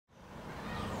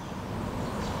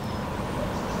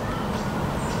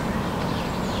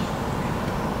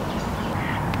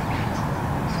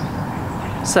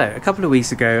So, a couple of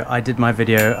weeks ago I did my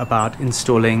video about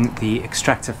installing the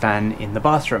extractor fan in the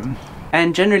bathroom.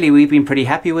 And generally we've been pretty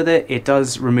happy with it. It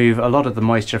does remove a lot of the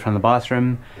moisture from the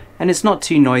bathroom and it's not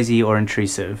too noisy or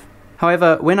intrusive.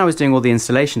 However, when I was doing all the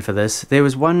installation for this, there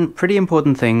was one pretty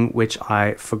important thing which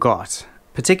I forgot.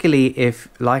 Particularly if,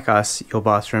 like us, your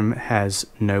bathroom has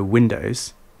no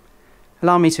windows.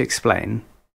 Allow me to explain.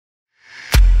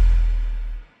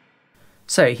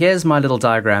 So here's my little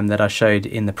diagram that I showed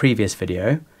in the previous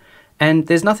video, and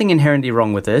there's nothing inherently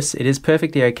wrong with this. It is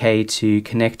perfectly okay to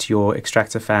connect your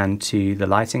extractor fan to the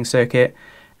lighting circuit,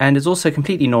 and it's also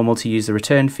completely normal to use the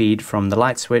return feed from the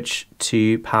light switch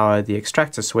to power the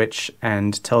extractor switch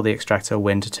and tell the extractor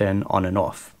when to turn on and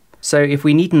off. So if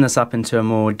we neaten this up into a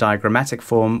more diagrammatic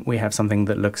form, we have something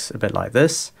that looks a bit like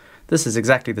this. This is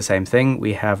exactly the same thing.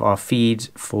 We have our feed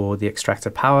for the extractor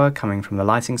power coming from the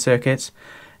lighting circuit.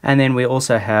 And then we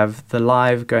also have the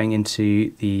live going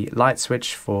into the light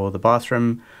switch for the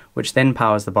bathroom, which then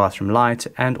powers the bathroom light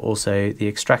and also the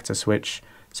extractor switch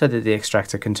so that the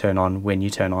extractor can turn on when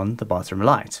you turn on the bathroom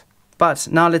light. But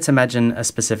now let's imagine a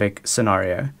specific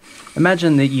scenario.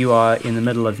 Imagine that you are in the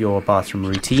middle of your bathroom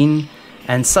routine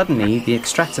and suddenly the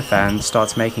extractor fan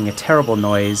starts making a terrible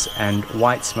noise and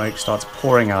white smoke starts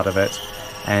pouring out of it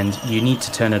and you need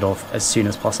to turn it off as soon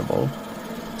as possible.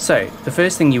 So, the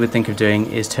first thing you would think of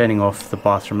doing is turning off the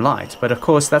bathroom light, but of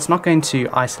course that's not going to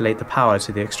isolate the power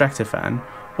to the extractor fan.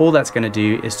 All that's going to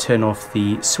do is turn off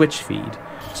the switch feed,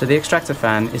 so the extractor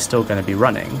fan is still going to be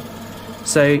running.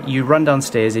 So you run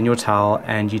downstairs in your towel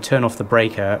and you turn off the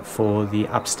breaker for the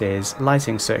upstairs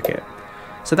lighting circuit.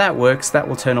 So that works, that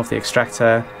will turn off the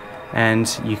extractor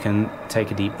and you can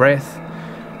take a deep breath.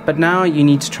 But now you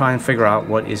need to try and figure out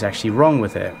what is actually wrong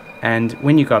with it. And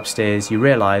when you go upstairs, you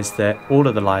realize that all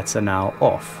of the lights are now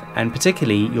off, and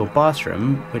particularly your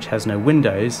bathroom, which has no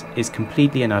windows, is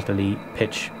completely and utterly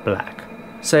pitch black.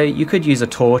 So you could use a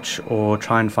torch or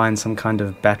try and find some kind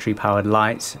of battery powered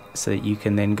light so that you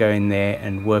can then go in there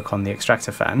and work on the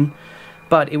extractor fan.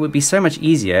 But it would be so much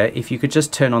easier if you could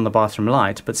just turn on the bathroom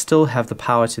light but still have the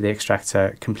power to the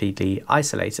extractor completely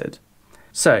isolated.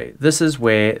 So this is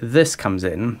where this comes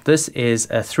in. This is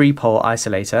a 3-pole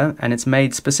isolator and it's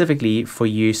made specifically for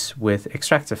use with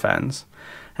extractor fans.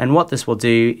 And what this will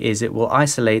do is it will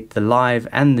isolate the live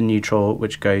and the neutral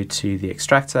which go to the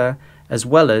extractor, as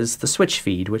well as the switch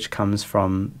feed which comes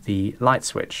from the light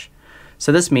switch.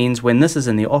 So this means when this is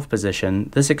in the off position,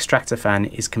 this extractor fan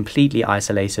is completely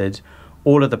isolated.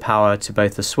 All of the power to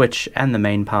both the switch and the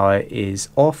main power is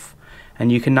off.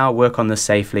 And you can now work on this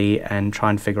safely and try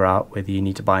and figure out whether you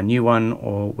need to buy a new one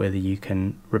or whether you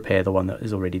can repair the one that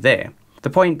is already there.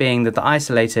 The point being that the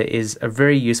isolator is a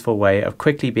very useful way of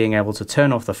quickly being able to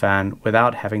turn off the fan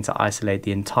without having to isolate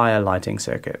the entire lighting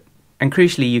circuit. And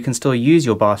crucially, you can still use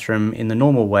your bathroom in the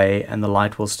normal way and the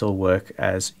light will still work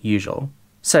as usual.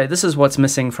 So this is what's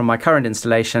missing from my current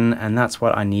installation, and that's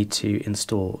what I need to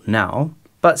install now.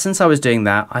 But since I was doing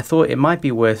that, I thought it might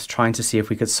be worth trying to see if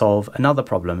we could solve another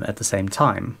problem at the same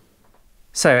time.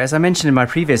 So as I mentioned in my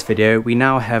previous video, we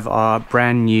now have our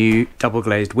brand new double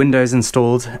glazed windows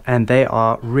installed and they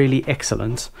are really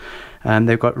excellent.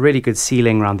 They've got really good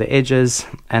sealing around the edges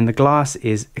and the glass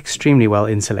is extremely well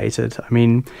insulated. I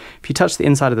mean, if you touch the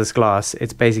inside of this glass,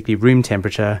 it's basically room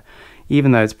temperature,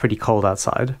 even though it's pretty cold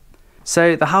outside.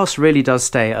 So the house really does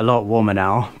stay a lot warmer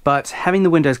now, but having the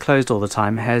windows closed all the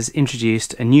time has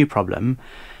introduced a new problem,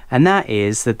 and that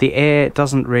is that the air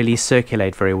doesn't really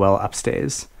circulate very well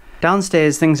upstairs.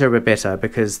 Downstairs things are a bit better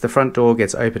because the front door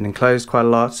gets opened and closed quite a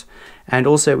lot, and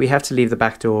also we have to leave the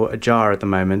back door ajar at the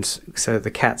moment so that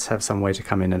the cats have some way to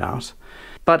come in and out.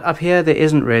 But up here there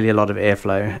isn't really a lot of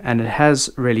airflow, and it has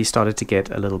really started to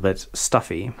get a little bit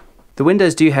stuffy. The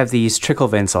windows do have these trickle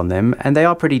vents on them and they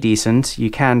are pretty decent. You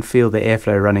can feel the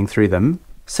airflow running through them.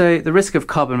 So the risk of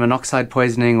carbon monoxide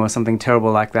poisoning or something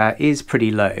terrible like that is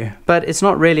pretty low. But it's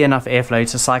not really enough airflow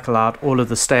to cycle out all of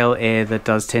the stale air that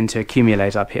does tend to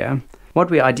accumulate up here. What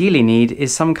we ideally need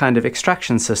is some kind of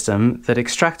extraction system that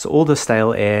extracts all the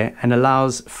stale air and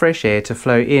allows fresh air to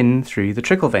flow in through the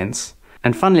trickle vents.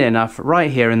 And funnily enough,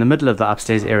 right here in the middle of the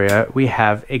upstairs area, we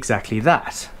have exactly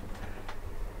that.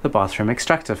 The bathroom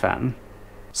extractor fan.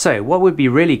 So what would be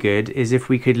really good is if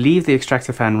we could leave the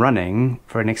extractor fan running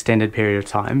for an extended period of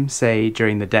time, say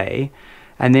during the day,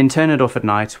 and then turn it off at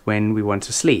night when we want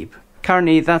to sleep.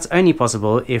 Currently that's only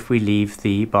possible if we leave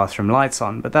the bathroom lights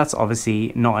on, but that's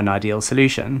obviously not an ideal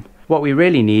solution. What we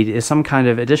really need is some kind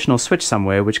of additional switch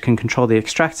somewhere which can control the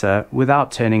extractor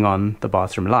without turning on the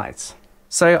bathroom lights.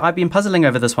 So I've been puzzling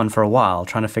over this one for a while,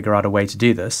 trying to figure out a way to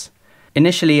do this.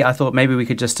 Initially, I thought maybe we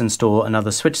could just install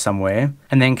another switch somewhere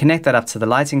and then connect that up to the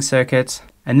lighting circuit,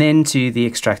 and then to the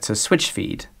extractor switch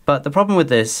feed. But the problem with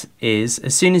this is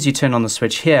as soon as you turn on the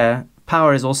switch here,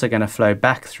 power is also going to flow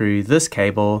back through this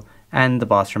cable and the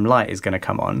bathroom light is going to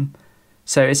come on.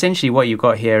 So essentially what you've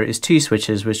got here is two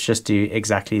switches which just do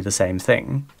exactly the same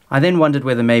thing. I then wondered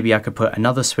whether maybe I could put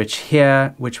another switch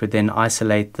here which would then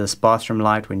isolate this bathroom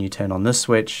light when you turn on this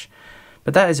switch.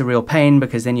 But that is a real pain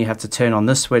because then you have to turn on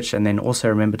this switch and then also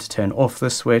remember to turn off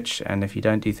this switch, and if you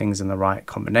don't do things in the right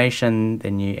combination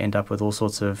then you end up with all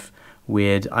sorts of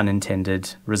weird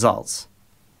unintended results.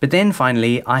 But then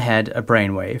finally I had a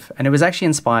brainwave, and it was actually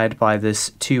inspired by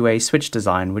this two-way switch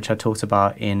design which I talked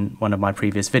about in one of my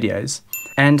previous videos.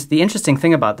 And the interesting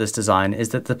thing about this design is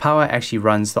that the power actually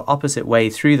runs the opposite way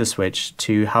through the switch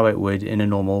to how it would in a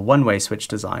normal one-way switch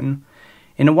design.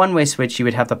 In a one-way switch you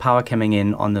would have the power coming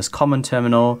in on this common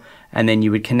terminal and then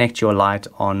you would connect your light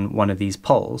on one of these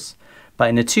poles. But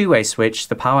in a two-way switch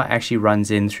the power actually runs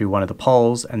in through one of the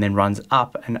poles and then runs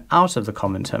up and out of the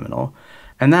common terminal.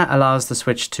 And that allows the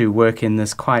switch to work in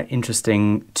this quite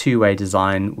interesting two-way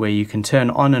design where you can turn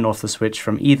on and off the switch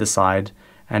from either side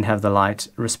and have the light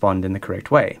respond in the correct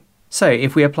way. So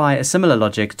if we apply a similar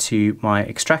logic to my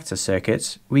extractor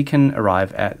circuit, we can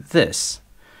arrive at this.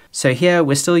 So here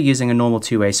we're still using a normal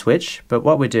two-way switch, but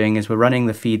what we're doing is we're running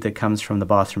the feed that comes from the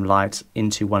bathroom light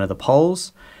into one of the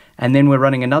poles, and then we're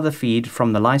running another feed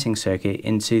from the lighting circuit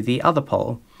into the other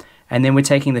pole. And then we're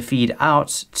taking the feed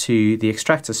out to the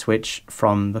extractor switch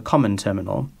from the common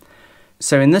terminal.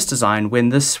 So in this design, when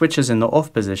this switch is in the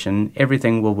off position,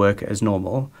 everything will work as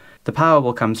normal. The power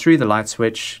will come through the light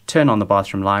switch, turn on the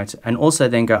bathroom light, and also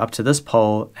then go up to this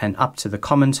pole and up to the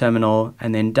common terminal,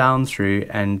 and then down through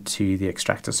and to the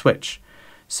extractor switch.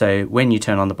 So when you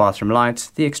turn on the bathroom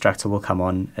light, the extractor will come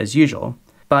on as usual.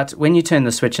 But when you turn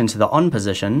the switch into the on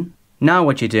position, now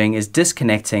what you're doing is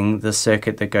disconnecting the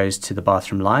circuit that goes to the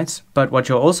bathroom light, but what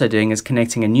you're also doing is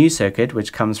connecting a new circuit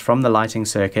which comes from the lighting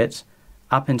circuit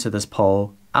up into this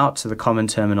pole, out to the common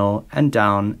terminal and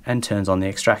down, and turns on the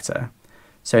extractor.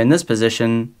 So in this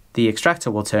position, the extractor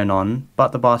will turn on,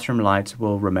 but the bathroom light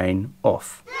will remain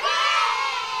off.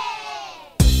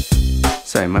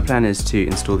 So my plan is to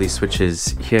install these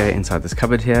switches here inside this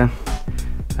cupboard here.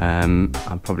 I'm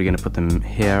probably going to put them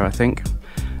here, I think.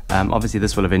 Obviously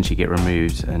this will eventually get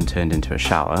removed and turned into a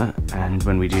shower, and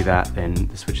when we do that then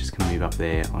the switches can move up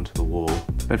there onto the wall.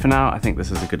 But for now I think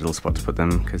this is a good little spot to put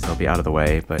them because they'll be out of the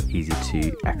way but easy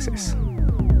to access.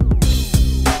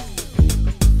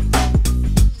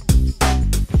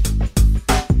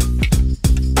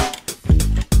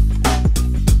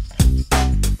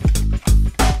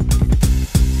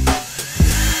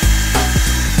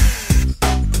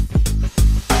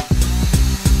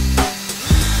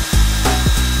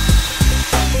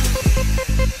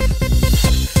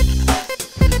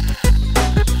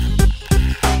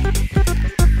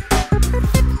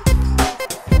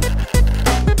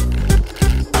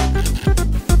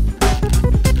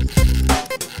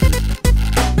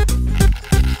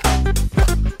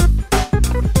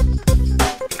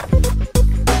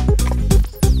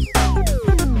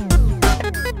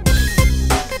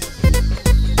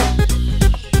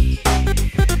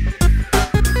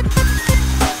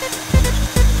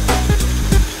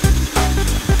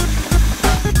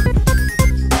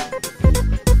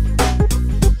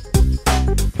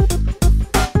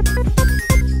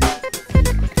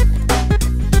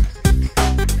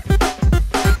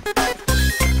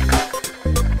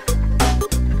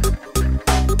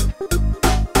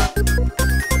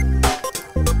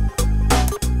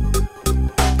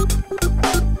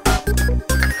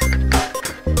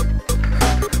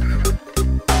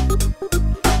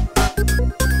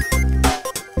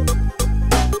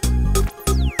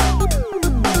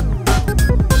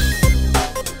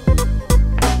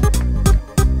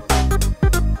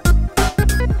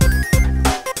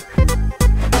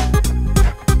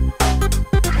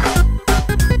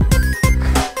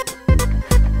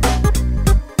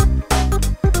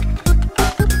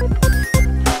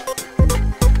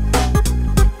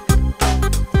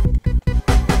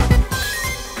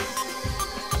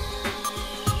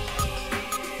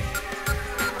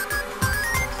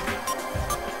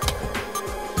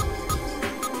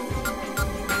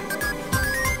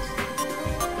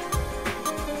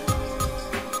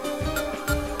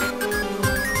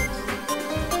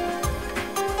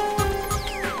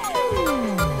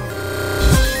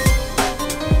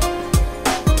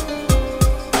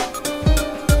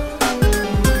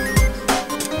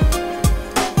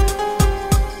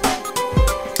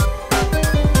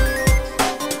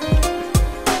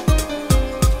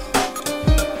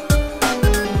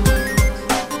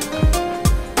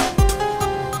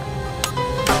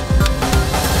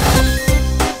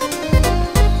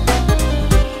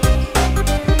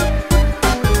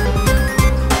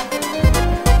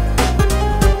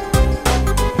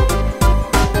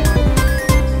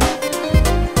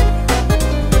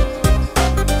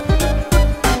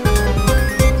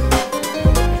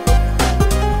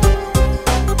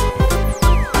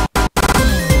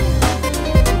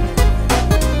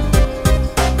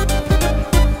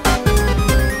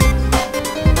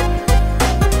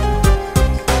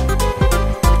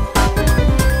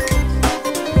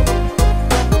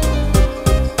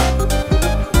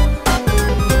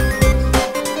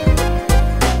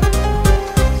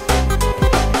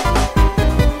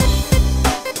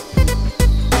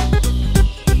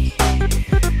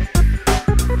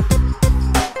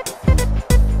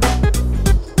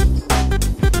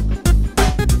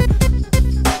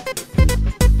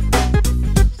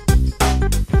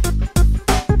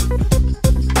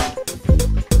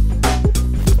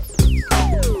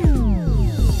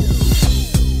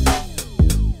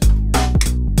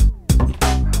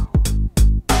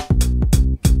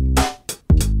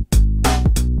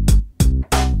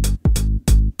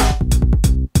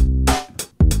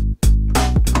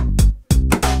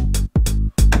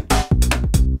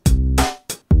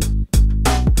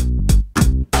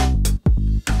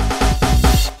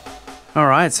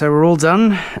 Alright, so we're all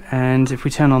done, and if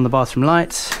we turn on the bathroom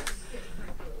light,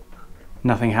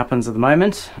 nothing happens at the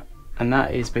moment, and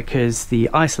that is because the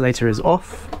isolator is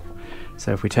off.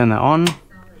 So if we turn that on,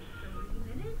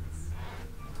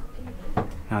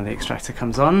 now the extractor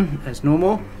comes on as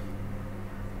normal.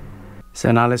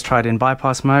 So now let's try it in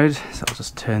bypass mode. So I'll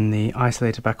just turn the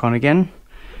isolator back on again.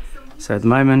 So at the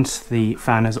moment the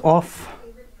fan is off,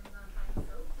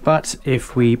 but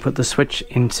if we put the switch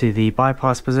into the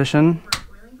bypass position,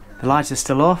 the light is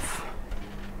still off,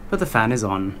 but the fan is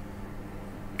on.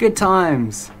 Good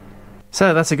times!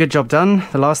 So that's a good job done.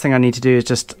 The last thing I need to do is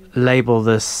just label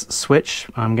this switch.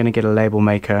 I'm going to get a label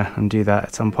maker and do that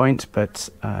at some point, but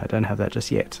I don't have that just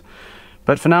yet.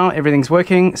 But for now, everything's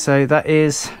working, so that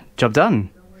is job done.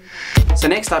 So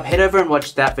next up, head over and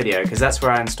watch that video, because that's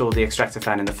where I installed the extractor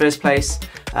fan in the first place.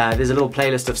 There's a little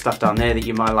playlist of stuff down there that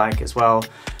you might like as well.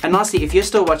 And lastly, if you're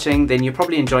still watching, then you're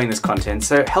probably enjoying this content,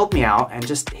 so help me out and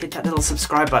just hit that little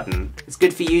subscribe button. It's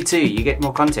good for you too, you get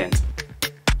more content.